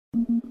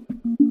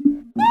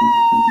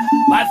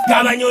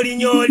Baskaba nyoli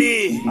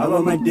nyoli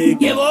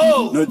abamadege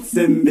yebo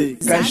notsembe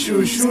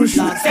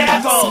kashushushu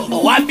serako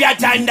wapya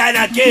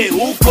tandana ke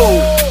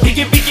uko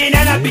pikipiki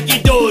na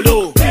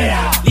pikitolo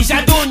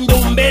lishatundu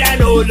mbera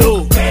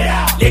lolo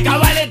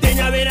lekawale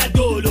tenya bera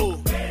dolo.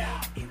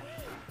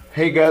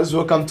 Hey guys,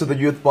 welcome to the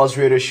Youth Buzz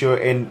Radio Show,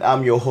 and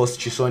I'm your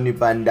host Chisoni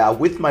Banda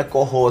with my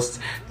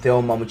co-host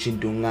Theo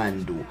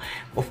Mamuchindungandu.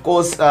 Of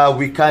course,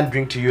 we can't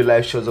bring to you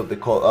live shows of the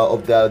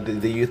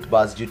Youth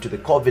Buzz due to the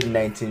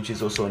COVID-19, which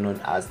is also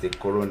known as the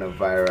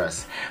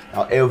coronavirus.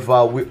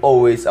 However, we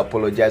always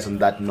apologize on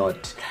that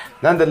note.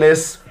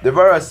 Nonetheless, the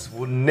virus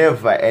will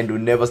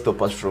never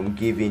stop us from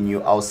giving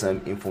you awesome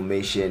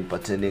information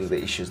pertaining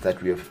the issues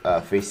that we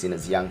are facing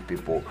as young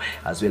people,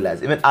 as well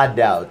as even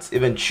adults,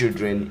 even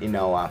children in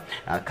our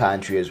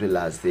country, as well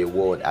as the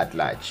world at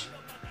large.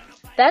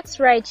 That's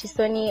right,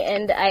 Chisoni,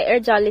 and I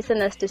urge our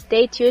listeners to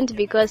stay tuned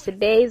because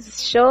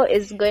today's show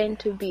is going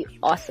to be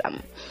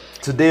awesome.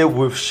 Today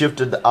we've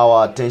shifted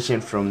our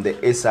attention from the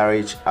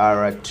SRH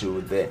era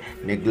to the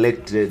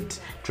neglected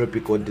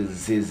tropical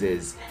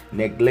diseases.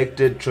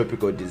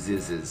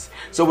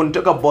 So when we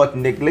talk about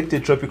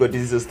neglected tropical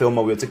diseases,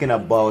 Thelma, we're talking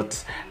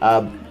about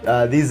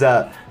these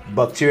are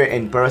bacteria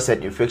and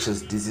parasite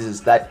infectious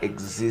diseases that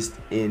exist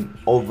in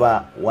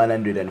over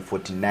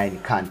 149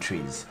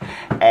 countries.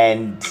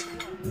 And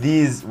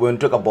these, when we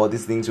talk about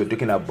these things, we're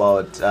talking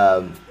about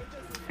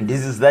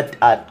diseases that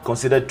are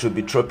considered to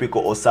be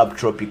tropical or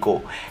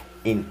subtropical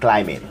in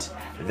climate.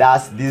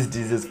 Thus, these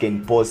diseases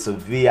can pose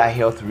severe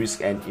health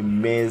risk and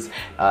immense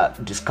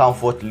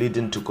discomfort,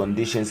 leading to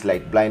conditions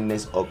like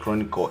blindness or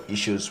chronic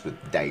issues with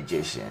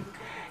digestion.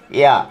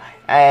 Yeah,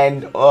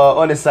 and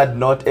on a sad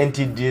note,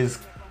 NTDs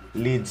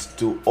leads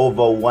to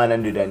over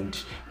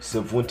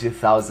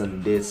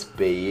 170,000 deaths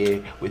per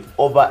year, with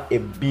over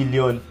 1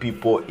 billion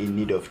people in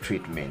need of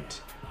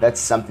treatment. That's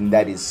something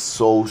that is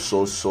so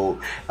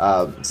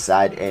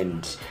sad,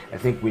 and I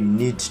think we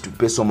need to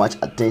pay so much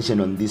attention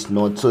on this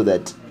note so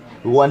that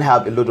we won't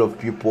have a lot of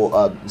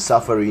people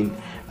suffering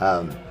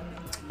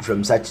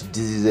from such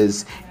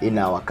diseases in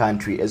our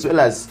country, as well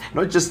as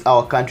not just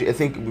our country. I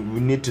think we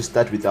need to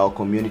start with our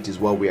communities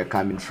where we are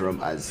coming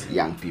from as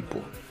young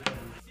people.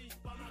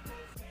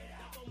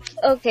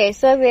 Okay,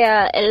 so there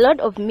are a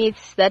lot of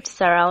myths that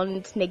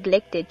surround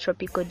neglected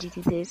tropical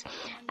diseases,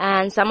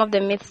 and some of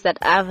the myths that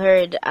I've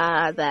heard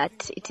are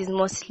that it is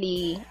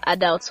mostly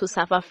adults who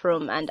suffer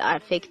from and are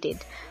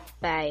affected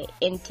by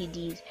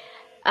NTDs.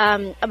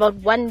 About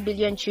 1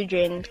 billion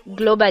children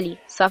globally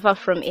suffer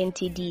from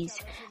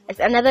NTDs.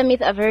 Another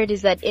myth I've heard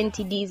is that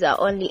NTDs are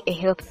only a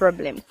health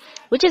problem,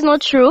 which is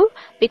not true,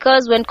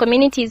 because when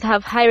communities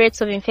have high rates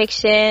of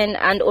infection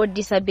and or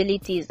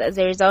disabilities as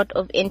a result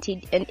of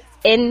NTDs,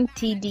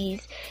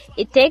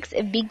 it takes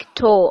a big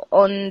toll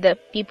on the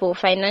people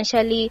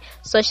financially,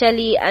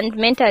 socially, and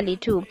mentally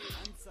too.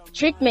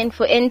 Treatment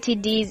for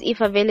NTDs,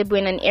 if available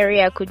in an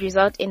area, could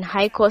result in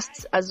high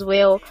costs as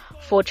well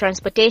for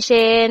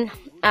transportation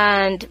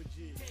and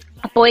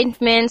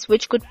appointments,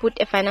 which could put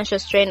a financial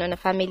strain on a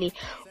family.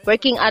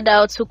 Working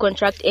adults who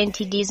contract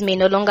NTDs may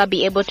no longer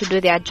be able to do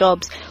their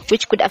jobs,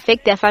 which could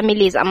affect their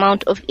family's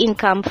amount of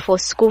income for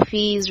school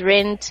fees,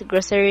 rent,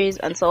 groceries,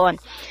 and so on.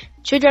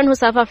 Children who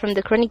suffer from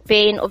the chronic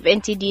pain of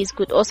NTDs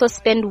could also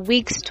spend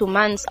weeks to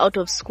months out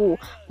of school,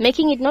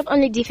 making it not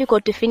only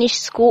difficult to finish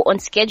school on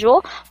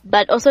schedule,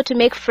 but also to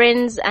make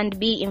friends and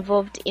be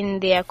involved in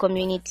their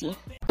community.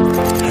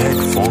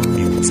 Headphone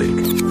music.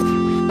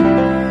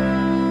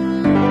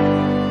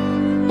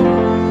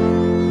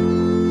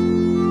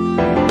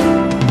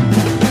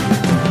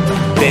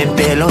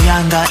 Pempelo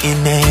yanga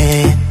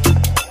ine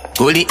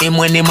kuli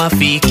imweni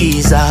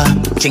mafikiza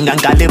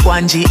chingankale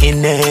bwanji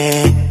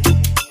ine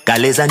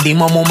kaleza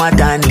ndimo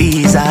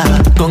mumatandiza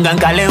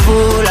kongankale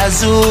vula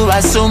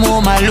zuva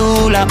sumu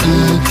malula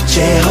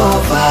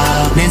Jehova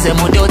nenze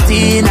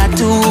mudotina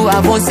tu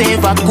avonse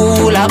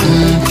vakula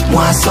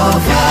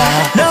mwasova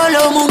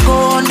lolo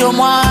mungondo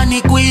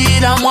mwani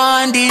kwila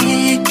mwandi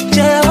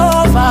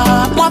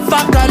Jehova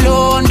mwafaka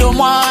londo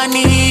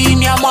mwani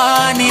nya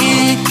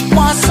mwani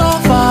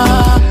mwasova.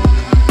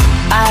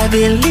 I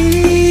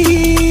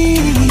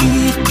believe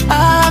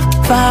I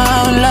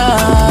found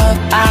love.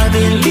 I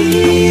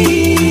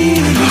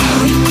believe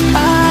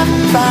I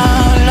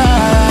found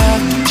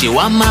love.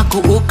 Chiwama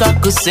kuuka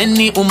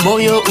kuseni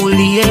umoyo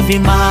uliye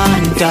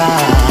vimanta.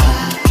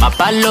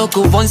 Mapalo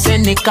kuvonse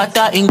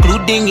nikata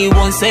including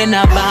iwonse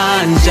na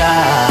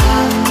banja.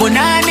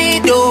 Unani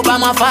doba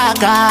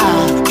mafaka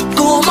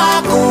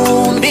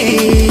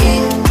kumakumbi.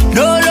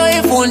 Nolo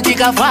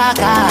ifuntika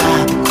faka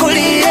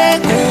kuliye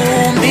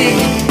kumbi.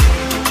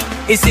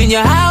 It's in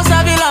your house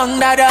I belong,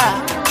 Dada.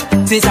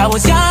 Since I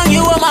was young,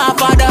 you were my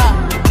father.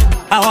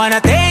 I wanna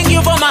thank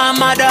you for my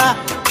mother,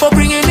 for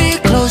bringing me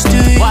close to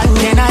you. What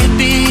can I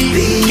be?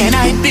 Can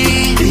I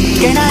be?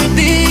 Can I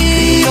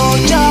be? Oh,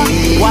 Jah.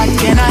 What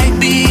can I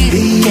be?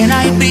 Can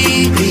I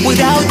be?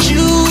 Without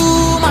you,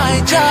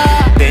 my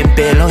Jah.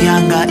 Pempelo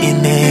yanga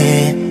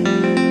ine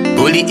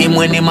uli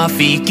imweni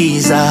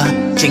mafikiza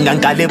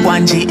chingankale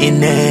bwanji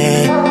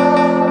ine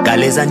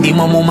Galeza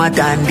ndimo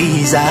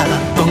mumatandiza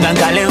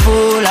Tungangale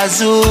vula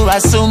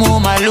zuwa sumu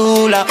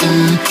malula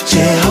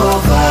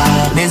Jehova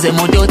Neze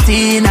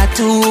modotina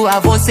tu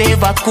avose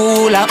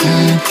vakula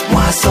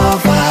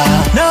Mwasova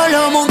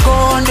Nolo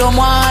munkondo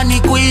mwani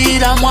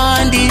kwila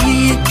mwandi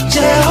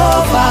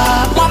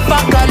Jehova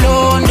Mwapaka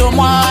londo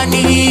mwani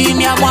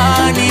hinya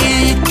mwani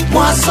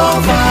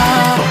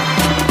Mwasova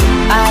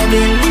I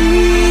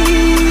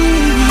believe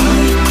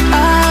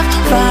I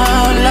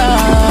found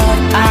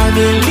love I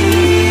believe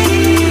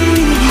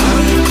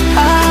I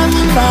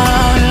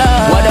found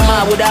love What am I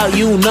without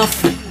you?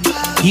 Nothing.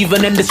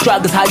 Even in the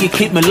struggles, how you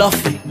keep me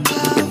laughing.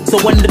 So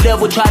when the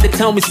devil tried to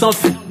tell me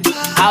something,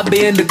 I'll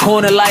be in the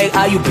corner like,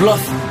 are you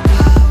bluffing?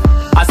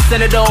 I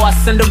send it all, I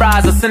send the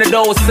rise, I send it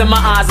all, I send my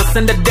eyes, I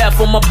send the death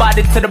from my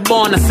body to the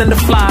bone, I send the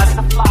flies.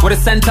 With a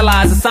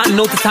centralized, it's something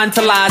new to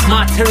tantalize.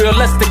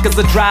 Materialistic as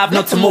a drive,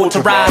 not to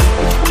motorize.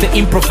 To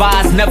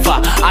improvise,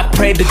 never. I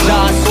pray to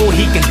God so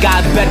he can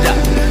guide better.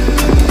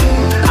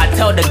 I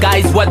tell the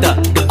guys whether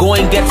the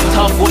going gets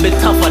tough, will be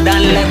tougher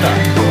than leather.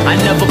 I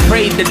never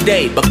prayed the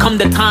day, but come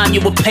the time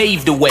you will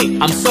pave the way.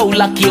 I'm so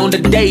lucky on the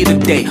day to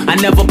day. I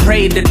never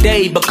prayed the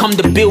day, but come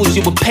the bills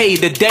you will pay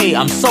the day.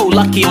 I'm so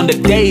lucky on the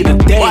day to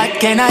day. What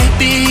can I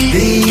be?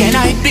 Can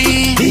I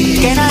be?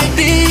 Can I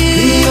be?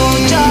 Oh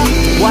Jah,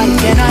 what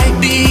can I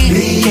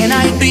be? Can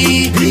I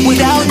be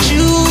without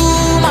you,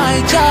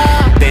 my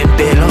Jah?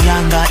 Bempelo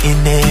yanga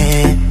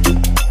ine.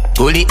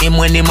 Kuli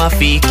imweni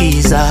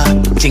mafikiza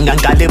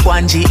Chingankale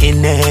bwanji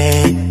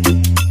ine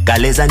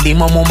Galeza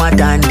ndimo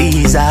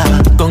mumatandiza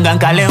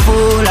Kongankale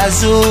vula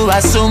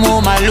zuwa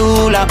sumu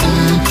malula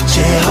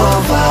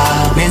Jehova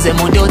Neze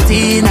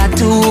mudotina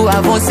tu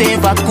avose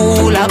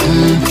vakula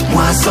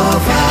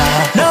Mwasova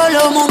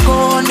Nolo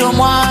munkondo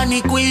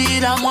mwani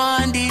kwila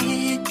mwandi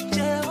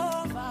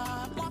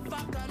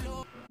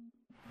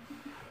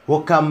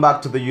Welcome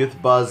back to the Youth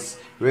Buzz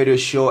radio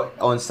show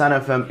on Sun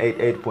FM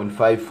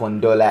 88.5 for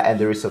Ndola and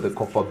the rest of the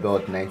Copper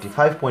Belt,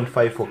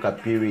 95.5 for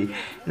Kapiri,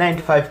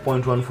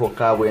 95.1 for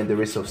Kabwe and the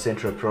rest of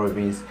Central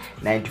Province,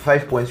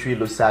 95.3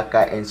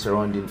 Lusaka and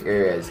surrounding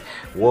areas.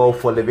 Well,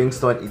 for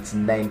Livingston it's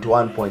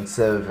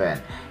 91.7.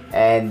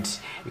 And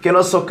you can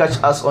also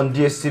catch us on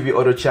DSTV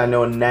Auto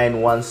Channel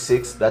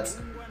 916. That's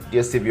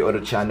DSTV Auto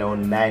Channel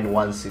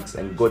 916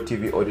 and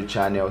GoTV Auto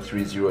Channel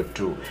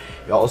 302.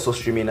 You're also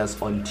streaming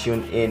us on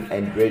TuneIn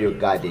and Radio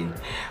Garden.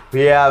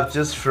 We have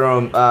just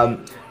from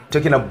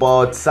talking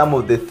about some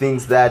of the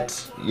things that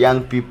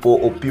young people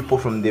or people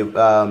from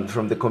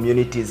the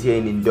communities here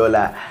in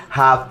Ndola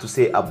have to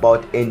say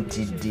about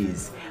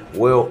NTDs.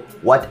 Well,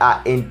 what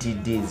are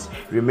NTDs?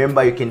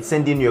 Remember, you can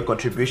send in your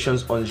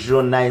contributions on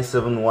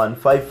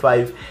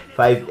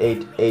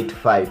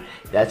 0971555885.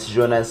 That's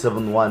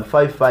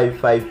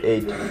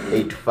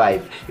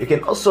 0971555885. You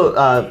can also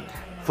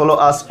follow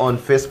us on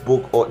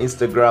Facebook or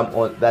Instagram,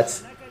 or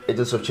that's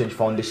Agents of Change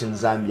Foundation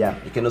Zambia.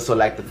 You can also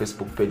like the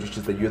Facebook page, which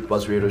is the Youth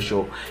Buzz Radio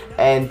Show,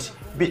 and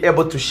be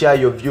able to share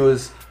your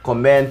views,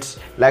 comment,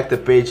 like the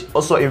page.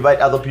 Also invite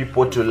other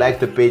people to like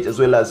the page as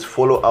well as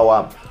follow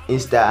our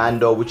Insta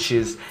handle, which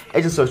is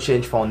Agents of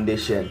Change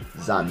Foundation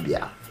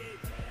Zambia.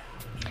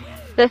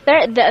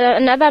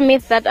 Another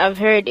myth that I've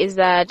heard is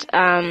that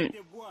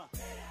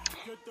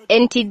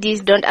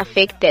NTDs don't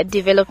affect the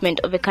development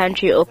of a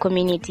country or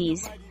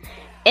communities.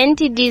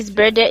 NTDs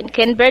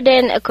can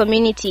burden a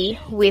community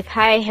with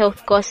high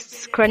health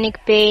costs,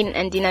 chronic pain,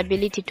 and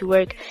inability to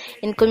work.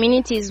 In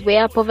communities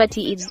where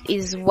poverty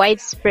is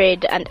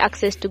widespread and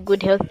access to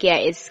good health care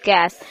is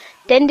scarce,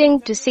 tending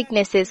to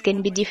sicknesses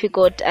can be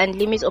difficult and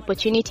limits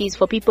opportunities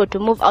for people to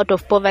move out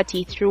of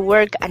poverty through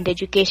work and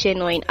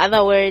education, or in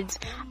other words,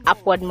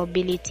 upward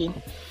mobility.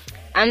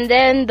 And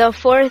then the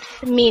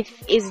fourth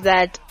myth is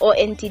that all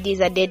NTDs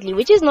are deadly,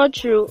 which is not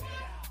true.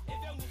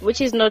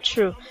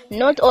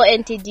 Not all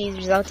NTDs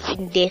result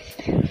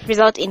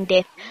in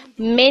death.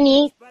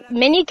 Many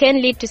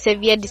can lead to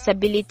severe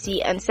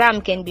disability, and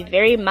some can be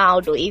very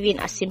mild or even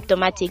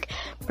asymptomatic.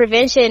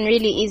 Prevention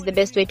really is the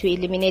best way to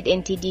eliminate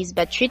NTDs,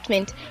 but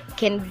treatment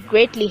can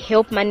greatly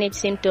help manage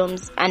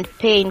symptoms and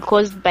pain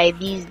caused by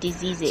these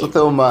diseases. So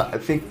Thelma, I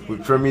think we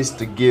promised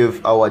to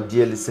give our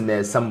dear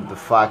listeners some of the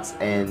facts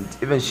and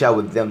even share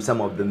with them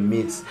some of the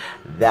myths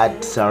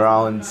that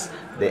surrounds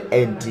the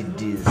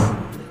NTDs.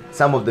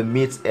 Some of the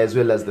myths as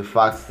well as the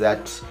facts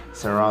that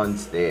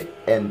surrounds the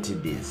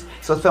NTDs.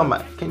 So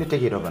Thelma, can you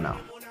take it over now?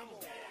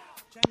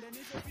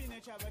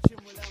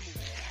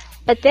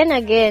 But then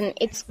again,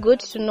 it's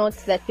good to note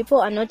that people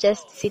are not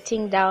just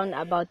sitting down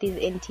about these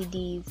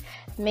NTDs.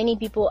 Many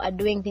people are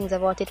doing things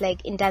about it.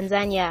 Like in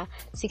Tanzania,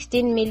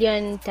 16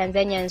 million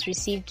Tanzanians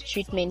received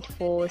treatment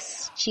for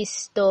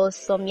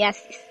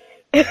schistosomiasis.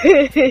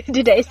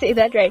 Did I say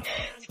that right?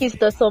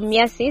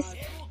 Schistosomiasis,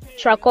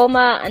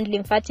 trachoma, and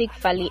lymphatic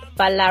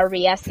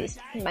filariasis.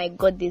 My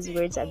God, these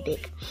words are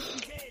big.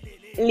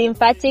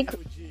 Lymphatic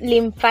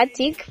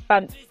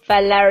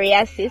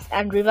filariasis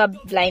and river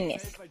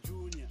blindness.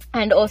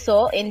 And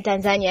also in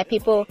Tanzania,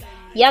 people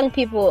young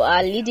people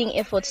are leading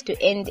efforts to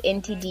end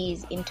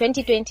NTDs. In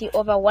 2020,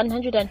 over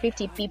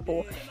 150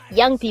 people,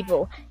 young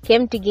people,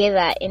 came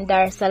together in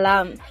Dar es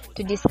Salaam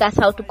to discuss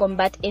how to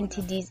combat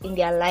NTDs in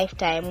their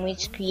lifetime,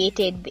 which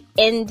created the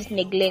End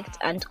Neglect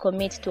and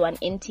Commit to an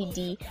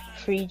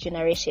NTD-free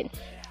generation.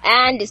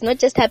 And it's not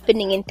just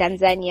happening in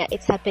Tanzania,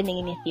 it's happening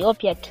in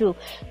Ethiopia too.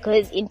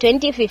 Because in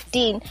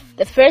 2015,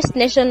 the first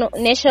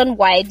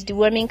nationwide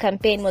deworming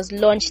campaign was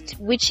launched,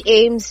 which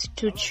aims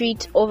to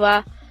treat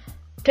over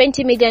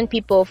 20 million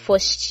people for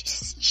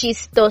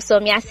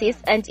schistosomiasis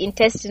and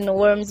intestinal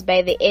worms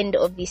by the end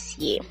of this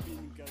year,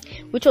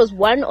 which was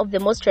one of the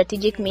most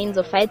strategic means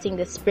of fighting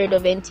the spread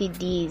of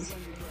NTDs.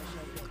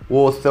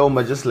 Well,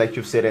 Thelma, just like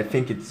you've said, I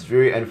think it's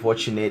very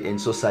unfortunate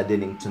and so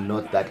saddening to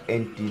note that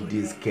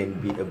NTDs can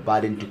be a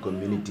burden to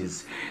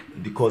communities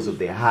because of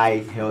the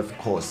high health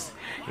costs.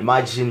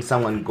 Imagine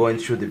someone going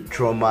through the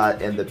trauma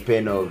and the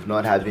pain of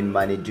not having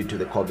money due to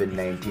the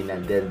COVID-19,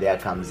 and then there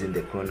comes in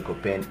the chronic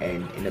pain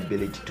and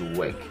inability to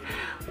work.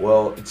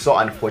 Well, it's so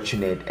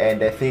unfortunate,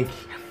 and I think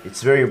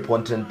it's very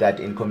important that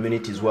in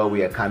communities where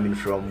we are coming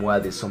from, where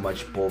there's so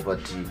much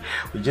poverty,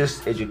 we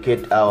just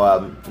educate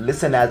our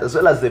listeners as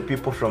well as the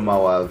people from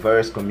our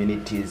various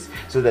communities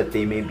so that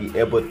they may be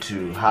able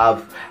to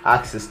have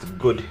access to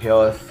good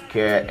health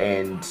care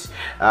and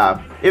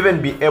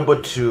even be able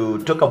to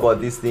talk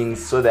about these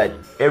things so that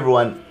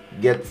everyone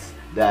gets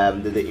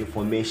the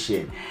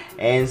information.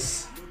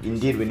 Hence,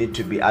 indeed, we need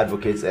to be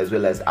advocates as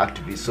well as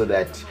activists so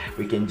that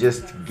we can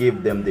just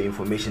give them the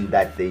information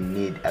that they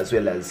need, as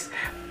well as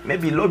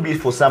maybe lobby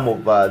for some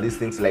of these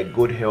things like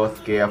good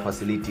health care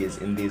facilities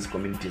in these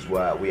communities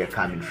where we are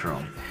coming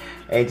from.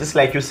 And just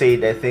like you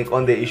said, I think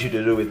on the issue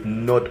to do with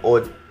not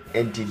all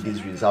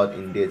NTDs result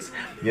in deaths,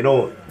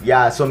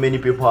 so many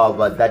people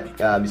have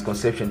that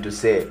misconception to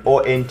say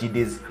all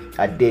NTDs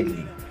are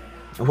deadly.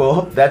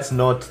 Well, that's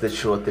not the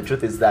truth. The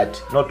truth is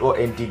that not all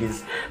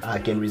NTDs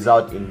can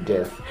result in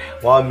death.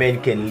 While many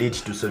can lead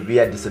to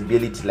severe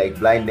disability like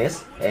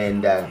blindness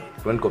and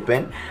chronic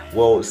pain,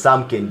 well,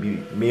 some can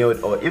be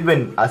mild or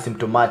even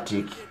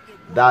asymptomatic.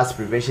 Thus,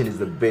 prevention is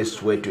the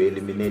best way to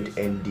eliminate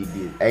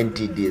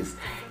NTDs.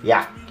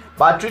 Yeah,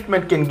 but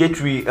treatment can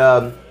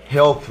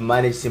help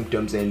manage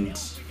symptoms and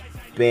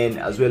pain,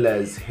 as well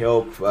as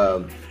help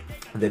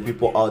the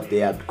people out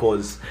there,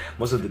 because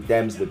most of the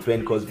times the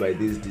pain caused by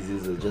these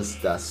diseases are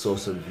just so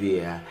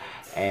severe,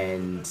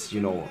 and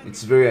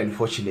it's very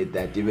unfortunate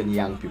that even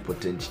young people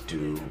tend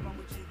to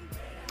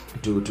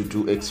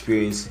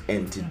experience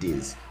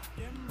NTDs.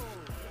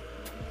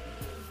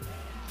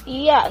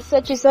 Yeah, so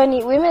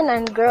Chisoni, women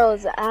and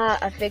girls are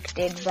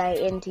affected by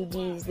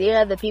NTDs. They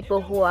are the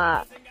people who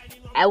are,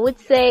 I would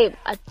say,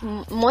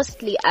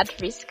 mostly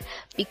at risk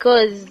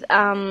because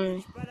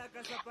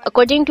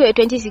according to a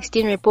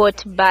 2016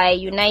 report by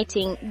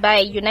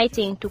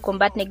Uniting to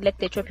Combat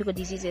Neglected Tropical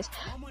Diseases,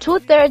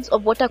 2/3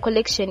 of water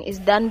collection is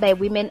done by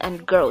women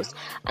and girls,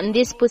 and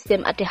this puts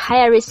them at a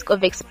higher risk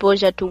of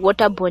exposure to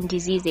waterborne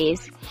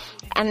diseases.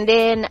 And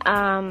then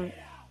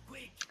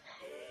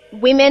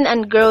women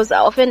and girls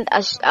are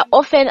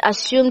often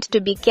assumed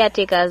to be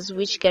caretakers,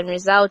 which can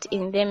result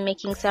in them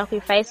making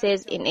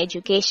sacrifices in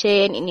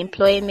education, in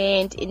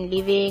employment, in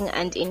living,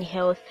 and in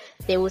health.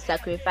 They will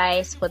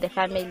sacrifice for the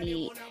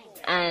family,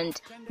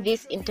 and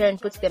this in turn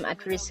puts them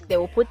at risk. They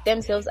will put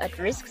themselves at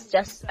risk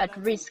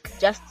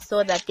just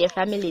so that their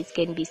families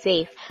can be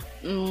safe,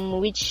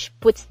 which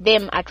puts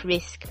them at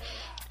risk.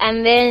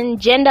 And then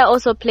gender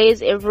also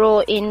plays a role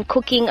in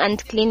cooking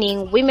and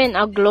cleaning. Women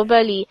are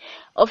globally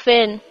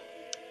often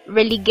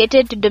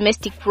relegated to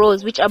domestic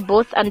roles, which are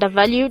both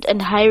undervalued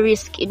and high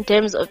risk in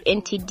terms of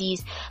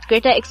NTDs.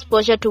 Greater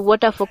exposure to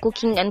water for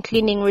cooking and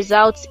cleaning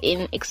results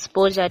in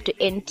exposure to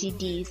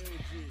NTDs.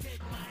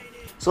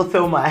 So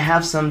Thelma, I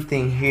have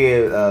something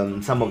here,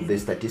 some of the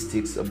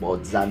statistics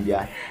about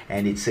Zambia,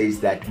 and it says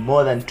that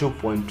more than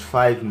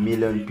 2.5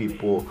 million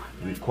people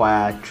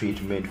require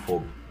treatment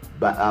for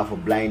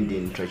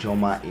blinding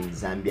trachoma in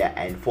Zambia,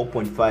 and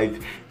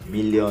 4.5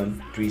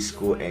 million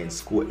preschool and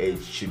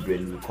school-age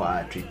children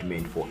require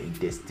treatment for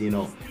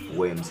intestinal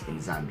worms in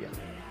Zambia.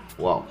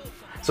 Wow.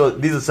 So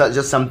these are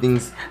just some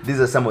things. These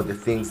are some of the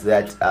things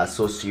that are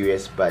so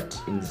serious, but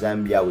in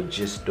Zambia we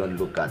just don't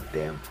look at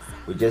them.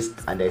 We just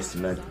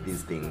underestimate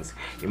these things.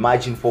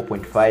 Imagine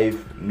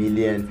 4.5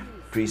 million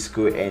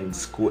preschool and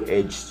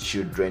school-age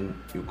children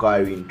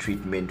requiring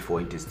treatment for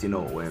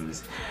intestinal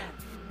worms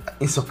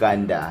in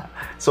Sokanda.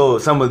 So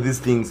some of these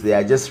things, they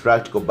are just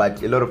practical,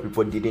 but a lot of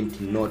people didn't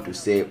know to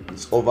say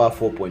it's over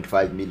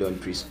 4.5 million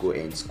preschool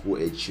and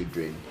school-age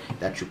children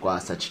that require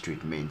such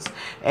treatments.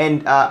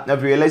 And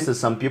I've realized that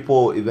some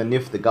people, even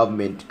if the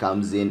government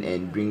comes in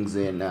and brings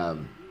in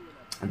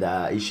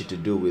the issue to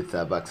do with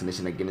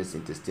vaccination against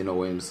intestinal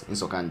worms in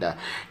Sokanda,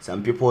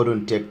 some people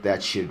don't take their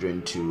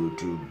children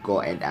to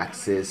go and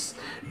access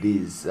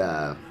these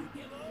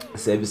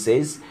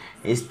services.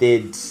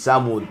 Instead,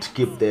 some would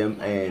keep them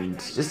and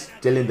just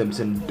telling them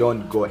to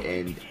don't go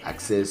and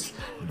access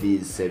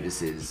these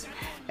services,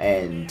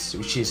 and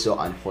which is so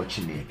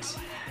unfortunate.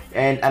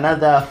 And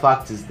another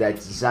fact is that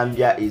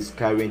Zambia is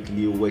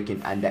currently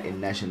working under a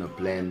national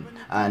plan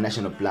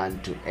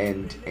to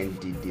end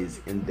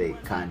NTDs in the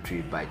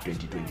country by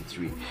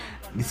 2023.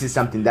 This is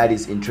something that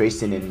is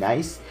interesting and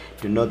nice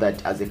to know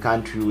that as a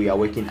country we are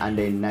working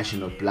under a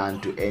national plan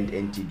to end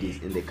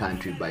NTDs in the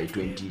country by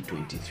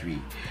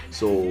 2023.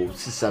 So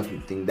this is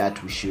something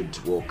that we should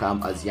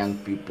welcome as young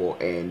people,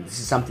 and this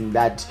is something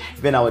that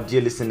even our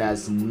dear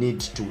listeners need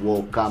to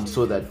welcome,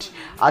 so that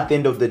at the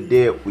end of the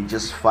day we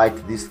just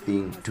fight this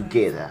thing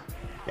together.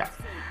 Yeah.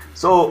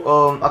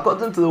 So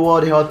according to the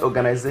World Health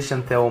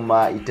Organization,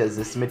 Thelma, it has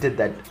estimated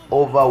that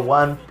over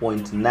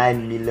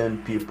 1.9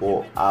 million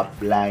people are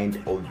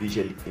blind or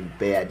visually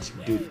impaired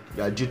due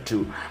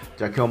to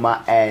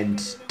trachoma, and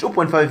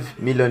 2.5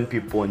 million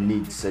people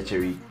need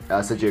surgery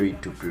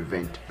to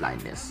prevent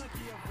blindness.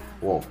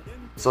 Wow.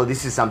 So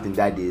this is something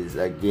that is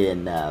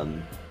again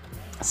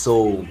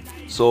so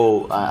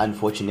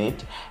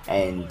unfortunate,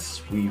 and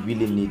we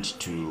really need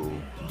to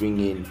bring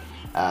in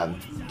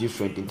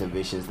different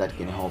interventions that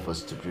can help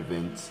us to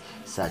prevent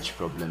such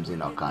problems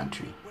in our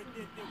country.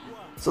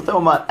 So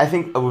Thelma, I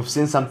think we've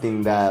seen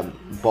something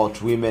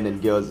about women and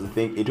girls. I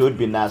think it would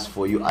be nice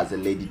for you as a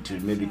lady to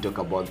maybe talk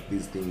about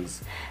these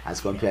things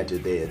as compared to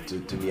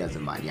me as a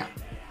man. Yeah.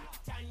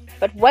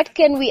 But what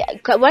can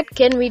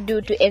we do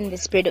to end the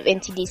spread of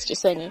NTDs,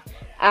 Chisoni?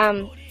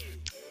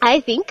 I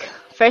think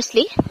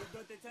firstly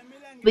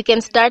we can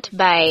start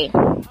by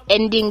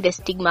ending the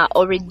stigma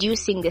or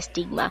reducing the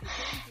stigma.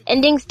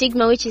 Ending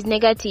stigma which is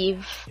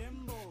negative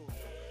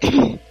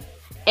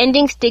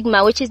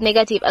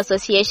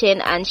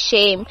association and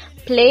shame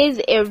plays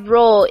a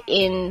role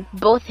in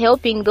both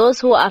helping those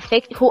who are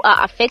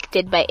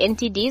affected by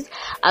NTDs,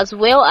 as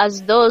well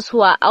as those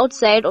who are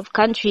outside of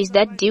countries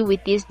that deal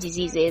with these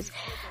diseases.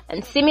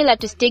 And similar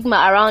to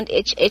stigma around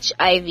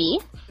HIV,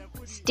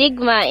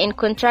 stigma in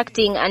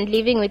contracting and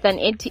living with an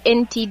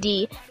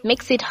NTD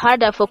makes it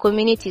harder for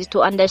communities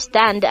to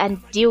understand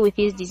and deal with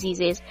these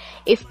diseases.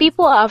 If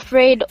people are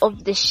afraid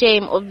of the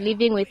shame of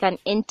living with an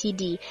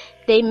NTD,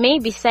 they may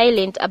be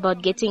silent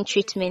about getting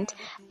treatment,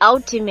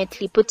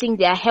 ultimately putting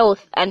their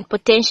health and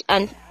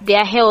potentially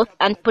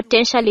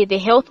the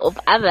health of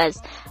others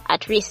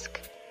at risk.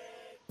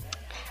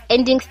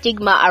 Ending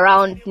stigma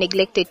around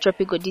neglected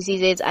tropical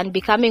diseases and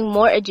becoming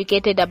more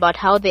educated about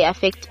how they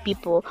affect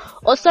people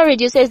also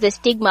reduces the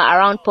stigma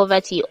around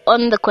poverty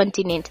on the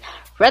continent.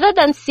 Rather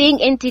than seeing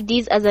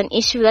NTDs as an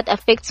issue that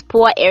affects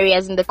poor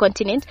areas in the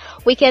continent,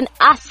 we can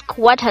ask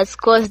what has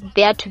caused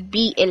there to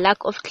be a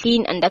lack of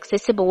clean and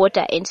accessible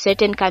water in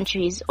certain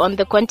countries on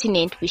the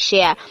continent we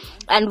share,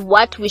 and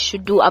what we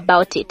should do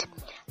about it.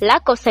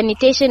 Lack of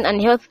sanitation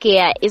and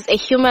healthcare is a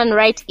human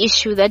rights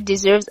issue that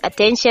deserves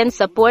attention,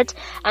 support,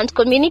 and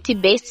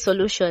community-based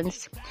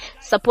solutions.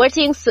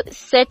 Supporting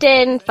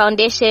certain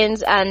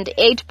foundations and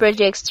aid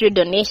projects through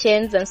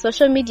donations and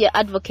social media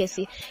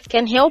advocacy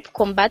can help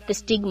combat the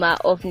stigma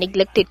of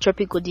neglected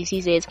tropical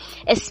diseases,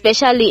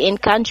 especially in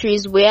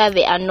countries where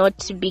they are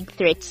not big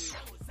threats.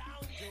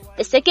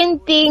 The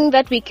second thing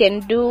that we can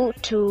do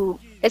to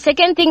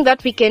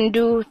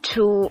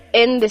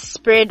end the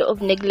spread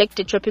of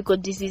neglected tropical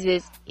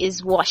diseases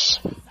is WASH.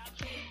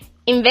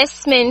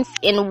 Investments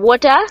in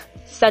water,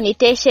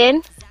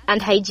 sanitation,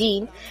 and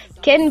hygiene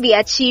can be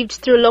achieved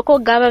through local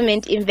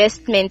government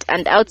investment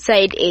and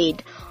outside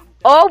aid,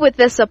 or with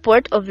the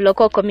support of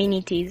local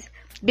communities.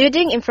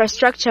 Building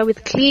infrastructure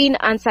with clean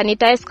and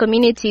sanitized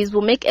communities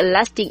will make a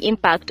lasting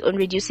impact on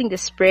reducing the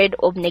spread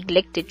of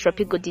neglected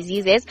tropical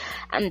diseases,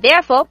 and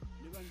therefore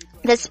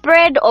the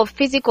spread of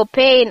physical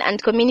pain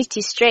and community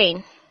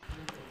strain.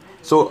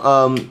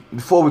 So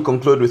before we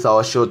conclude with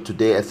our show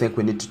today, I think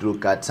we need to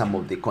look at some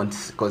of the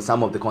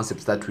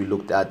concepts that we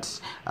looked at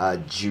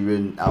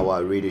during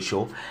our radio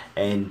show,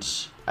 and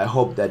I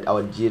hope that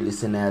our dear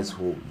listeners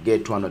will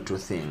get one or two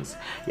things.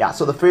 Yeah,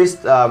 so the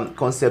first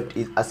concept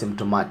is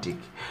asymptomatic.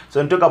 So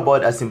when we talk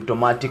about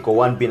asymptomatic, or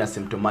one being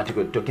asymptomatic,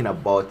 we're talking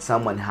about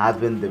someone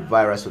having the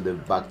virus or the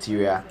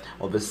bacteria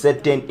of a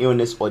certain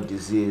illness or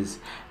disease,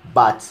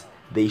 but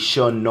they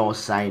show no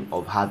sign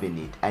of having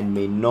it and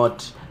may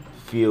not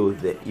feel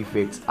the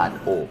effects at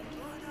all.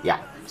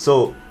 Yeah,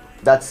 so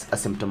that's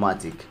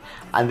asymptomatic.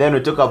 And then we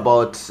talk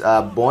about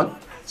born.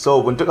 So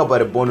when we talk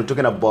about a born, we're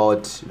talking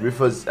about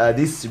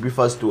this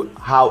refers to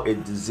how a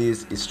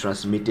disease is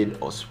transmitted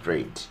or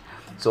spread.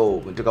 So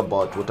when we talk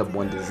about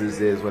waterborne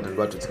diseases, what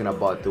we're talking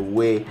about the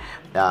way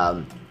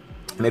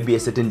maybe a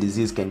certain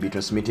disease can be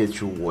transmitted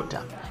through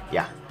water.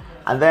 Yeah,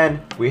 and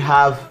then we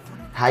have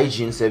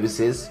hygiene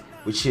services,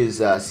 which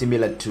is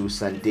similar to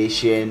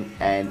sanitation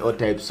and all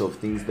types of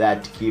things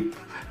that keep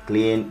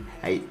clean.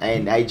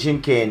 And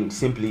hygiene can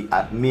simply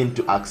mean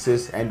to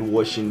access hand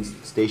washing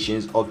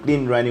stations or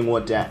clean running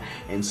water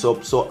and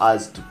soap, so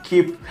as to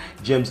keep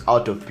germs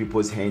out of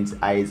people's hands,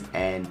 eyes,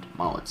 and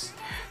mouths.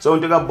 So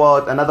when we talk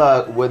about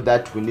another word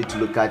that we need to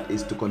look at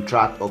is to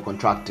contract or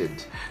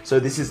contracted. So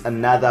this is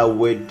another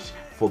word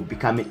for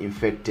becoming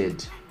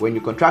infected. When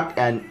you contract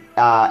an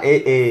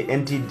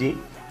NTD,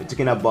 we're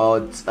talking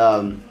about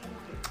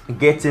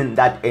getting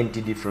that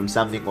NTD from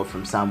something or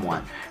from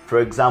someone. For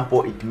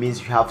example, it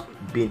means you have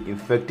been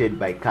infected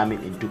by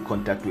coming into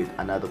contact with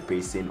another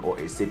person or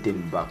a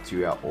certain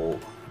bacteria or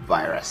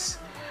virus.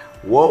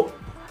 Well,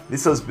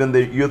 this has been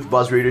the Youth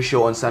Buzz Radio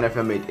Show on Sun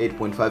FM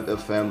 8.5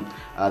 FM.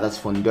 That's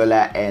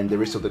Fondola and the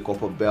rest of the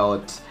Copper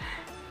Belt.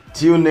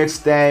 Till next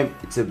time,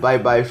 it's a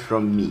bye-bye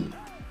from me.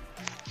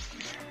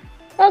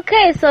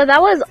 Okay, so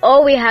that was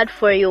all we had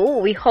for you.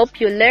 We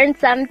hope you learned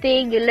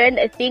something. You learned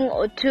a thing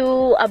or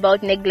two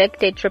about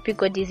neglected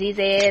tropical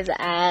diseases.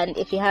 And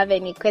if you have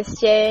any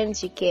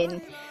questions, you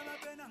can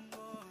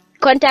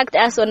contact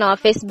us on our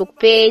Facebook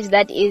page.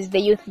 That is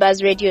the Youth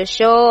Buzz Radio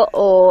Show.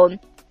 Or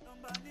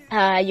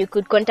you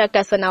could contact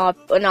us on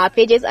our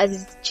pages.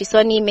 As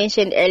Chisoni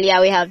mentioned earlier,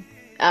 we have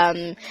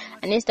an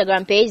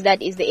Instagram page, that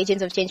is the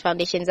Agents of Change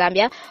Foundation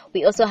Zambia.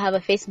 We also have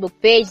a Facebook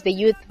page, the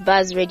Youth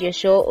Buzz Radio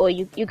Show, or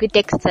you could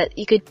text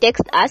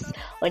us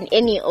on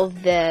any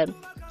of the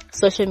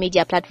social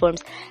media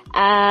platforms.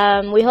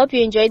 We hope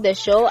you enjoyed the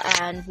show,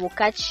 and we'll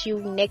catch you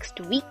next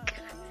week.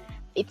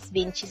 It's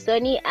been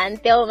Chisoni and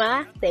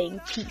Thelma saying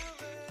peace.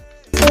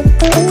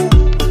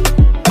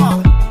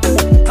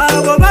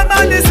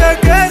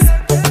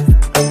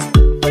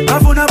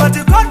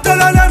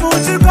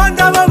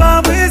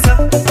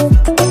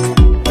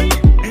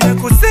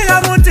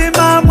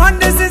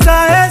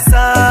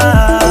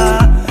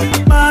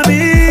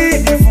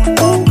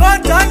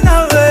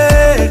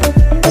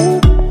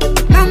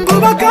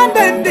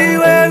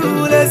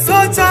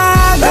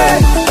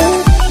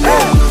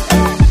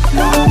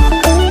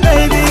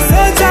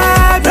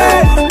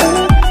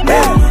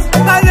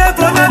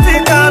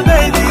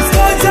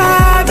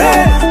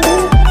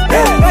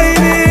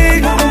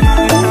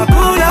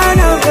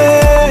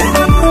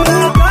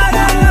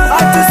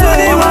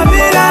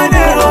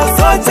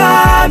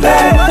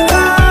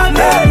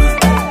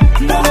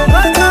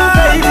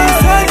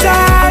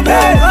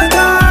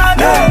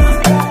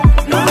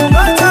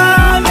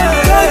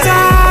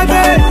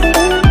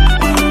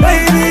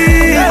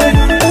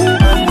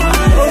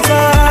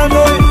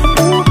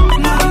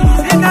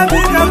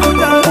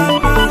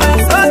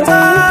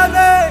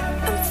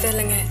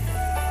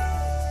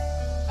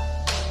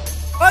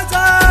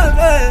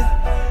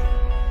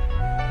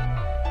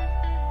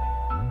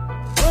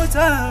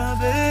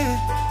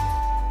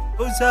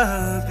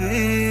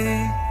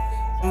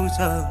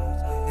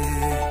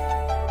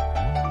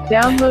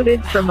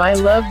 Downloaded from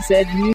ilovezmusic.com.